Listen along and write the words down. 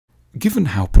Given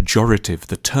how pejorative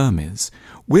the term is,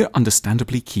 we're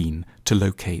understandably keen to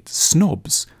locate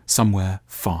snobs somewhere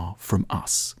far from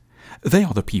us. They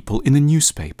are the people in the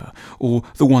newspaper, or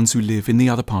the ones who live in the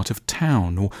other part of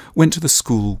town, or went to the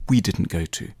school we didn't go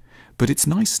to. But it's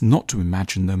nice not to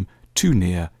imagine them too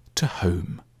near to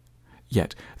home.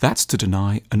 Yet that's to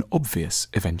deny an obvious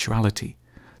eventuality.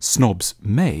 Snobs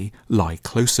may lie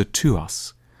closer to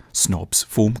us. Snobs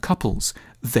form couples,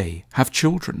 they have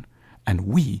children, and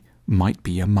we might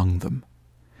be among them.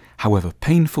 However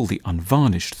painful the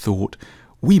unvarnished thought,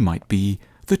 we might be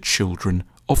the children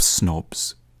of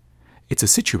snobs. It's a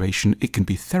situation it can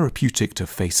be therapeutic to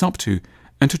face up to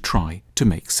and to try to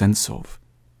make sense of.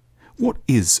 What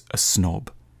is a snob?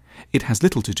 It has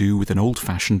little to do with an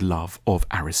old-fashioned love of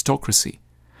aristocracy.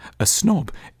 A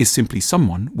snob is simply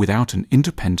someone without an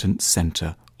independent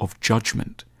centre of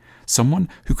judgment. Someone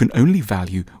who can only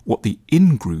value what the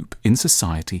in-group in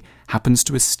society happens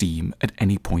to esteem at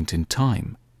any point in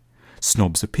time.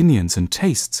 Snobs' opinions and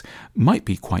tastes might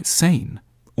be quite sane,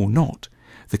 or not.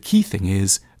 The key thing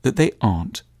is that they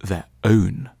aren't their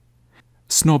own.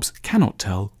 Snobs cannot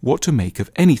tell what to make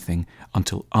of anything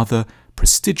until other,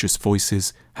 prestigious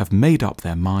voices have made up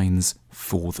their minds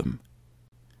for them.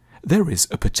 There is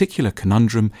a particular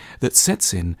conundrum that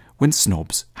sets in when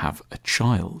snobs have a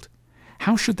child.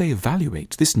 How should they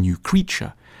evaluate this new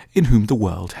creature in whom the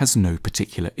world has no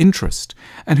particular interest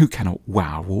and who cannot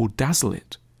wow or dazzle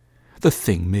it? The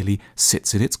thing merely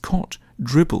sits in its cot,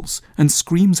 dribbles and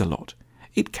screams a lot.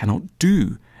 It cannot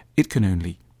do, it can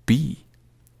only be.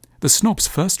 The snob's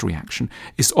first reaction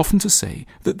is often to say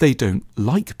that they don't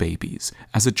like babies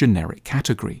as a generic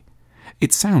category.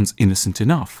 It sounds innocent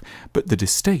enough, but the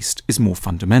distaste is more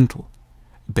fundamental.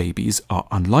 Babies are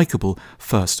unlikable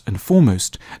first and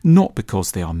foremost, not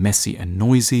because they are messy and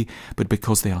noisy, but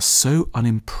because they are so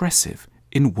unimpressive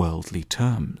in worldly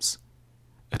terms.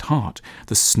 At heart,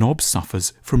 the snob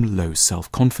suffers from low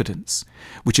self-confidence,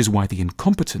 which is why the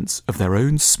incompetence of their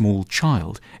own small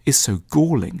child is so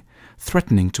galling,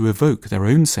 threatening to evoke their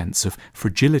own sense of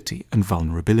fragility and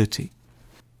vulnerability.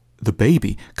 The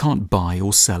baby can't buy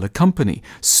or sell a company,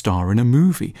 star in a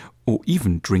movie, or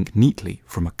even drink neatly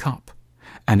from a cup.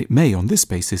 And it may, on this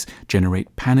basis,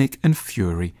 generate panic and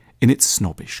fury in its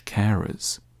snobbish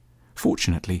carers.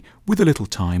 Fortunately, with a little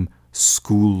time,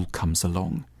 school comes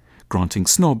along, granting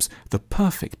snobs the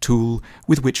perfect tool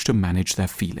with which to manage their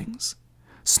feelings.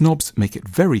 Snobs make it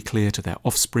very clear to their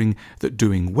offspring that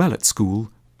doing well at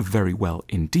school, very well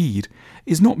indeed,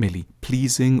 is not merely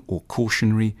pleasing or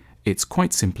cautionary, it's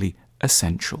quite simply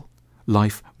essential.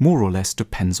 Life more or less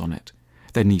depends on it.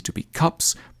 There need to be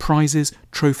cups, prizes,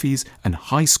 trophies, and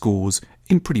high scores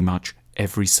in pretty much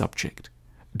every subject.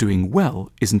 Doing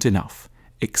well isn't enough.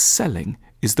 Excelling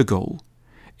is the goal.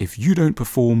 If you don't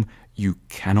perform, you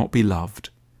cannot be loved.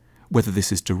 Whether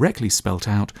this is directly spelt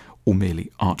out or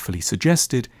merely artfully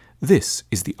suggested, this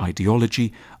is the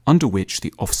ideology under which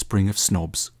the offspring of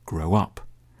snobs grow up.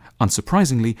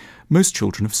 Unsurprisingly, most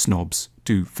children of snobs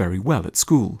do very well at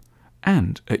school,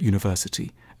 and at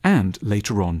university, and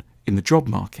later on in the job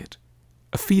market.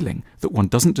 A feeling that one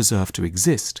doesn't deserve to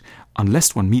exist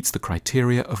unless one meets the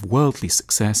criteria of worldly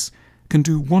success can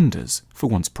do wonders for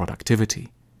one's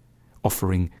productivity.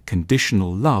 Offering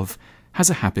conditional love has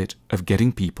a habit of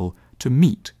getting people to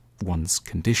meet one's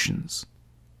conditions.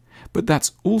 But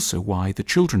that's also why the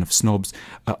children of snobs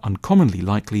are uncommonly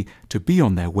likely to be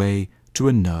on their way to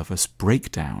a nervous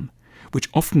breakdown, which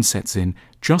often sets in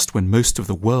just when most of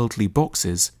the worldly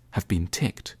boxes have been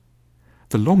ticked.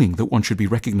 The longing that one should be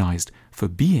recognized for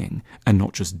being and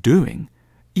not just doing,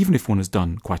 even if one has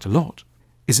done quite a lot,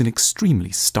 is an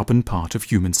extremely stubborn part of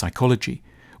human psychology,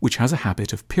 which has a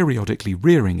habit of periodically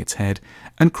rearing its head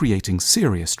and creating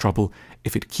serious trouble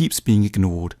if it keeps being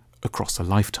ignored across a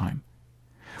lifetime.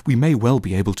 We may well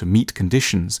be able to meet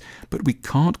conditions, but we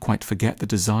can't quite forget the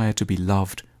desire to be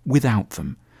loved without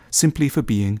them, simply for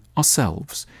being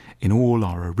ourselves in all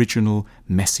our original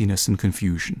messiness and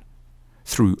confusion.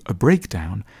 Through a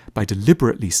breakdown, by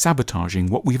deliberately sabotaging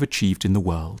what we've achieved in the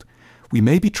world, we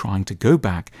may be trying to go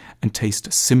back and taste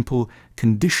a simple,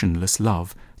 conditionless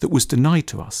love that was denied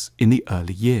to us in the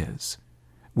early years.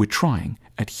 We're trying,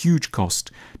 at huge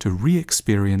cost, to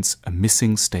re-experience a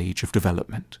missing stage of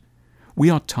development. We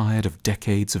are tired of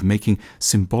decades of making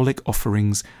symbolic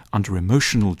offerings under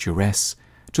emotional duress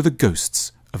to the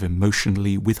ghosts of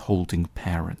emotionally withholding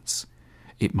parents.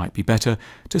 It might be better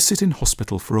to sit in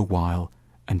hospital for a while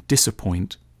and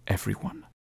disappoint everyone.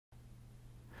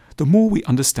 The more we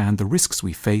understand the risks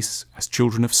we face as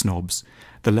children of snobs,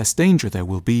 the less danger there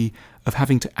will be of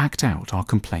having to act out our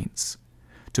complaints.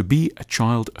 To be a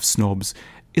child of snobs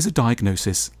is a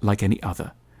diagnosis like any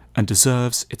other and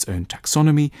deserves its own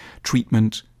taxonomy,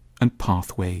 treatment, and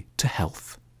pathway to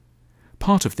health.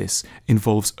 Part of this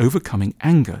involves overcoming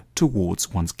anger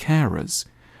towards one's carers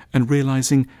and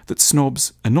realizing that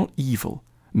snobs are not evil,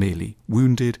 merely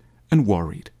wounded and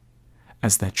worried.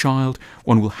 As their child,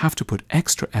 one will have to put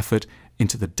extra effort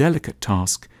into the delicate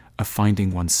task of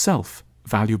finding oneself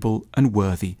valuable and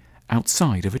worthy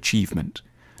outside of achievement,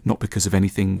 not because of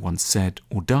anything one said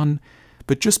or done,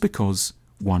 but just because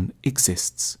one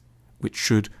exists, which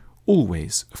should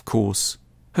always, of course,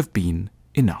 have been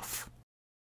enough.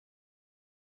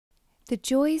 The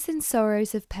joys and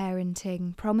sorrows of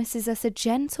parenting promises us a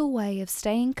gentle way of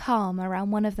staying calm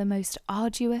around one of the most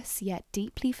arduous yet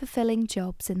deeply fulfilling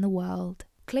jobs in the world.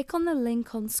 Click on the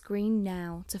link on screen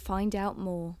now to find out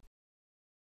more.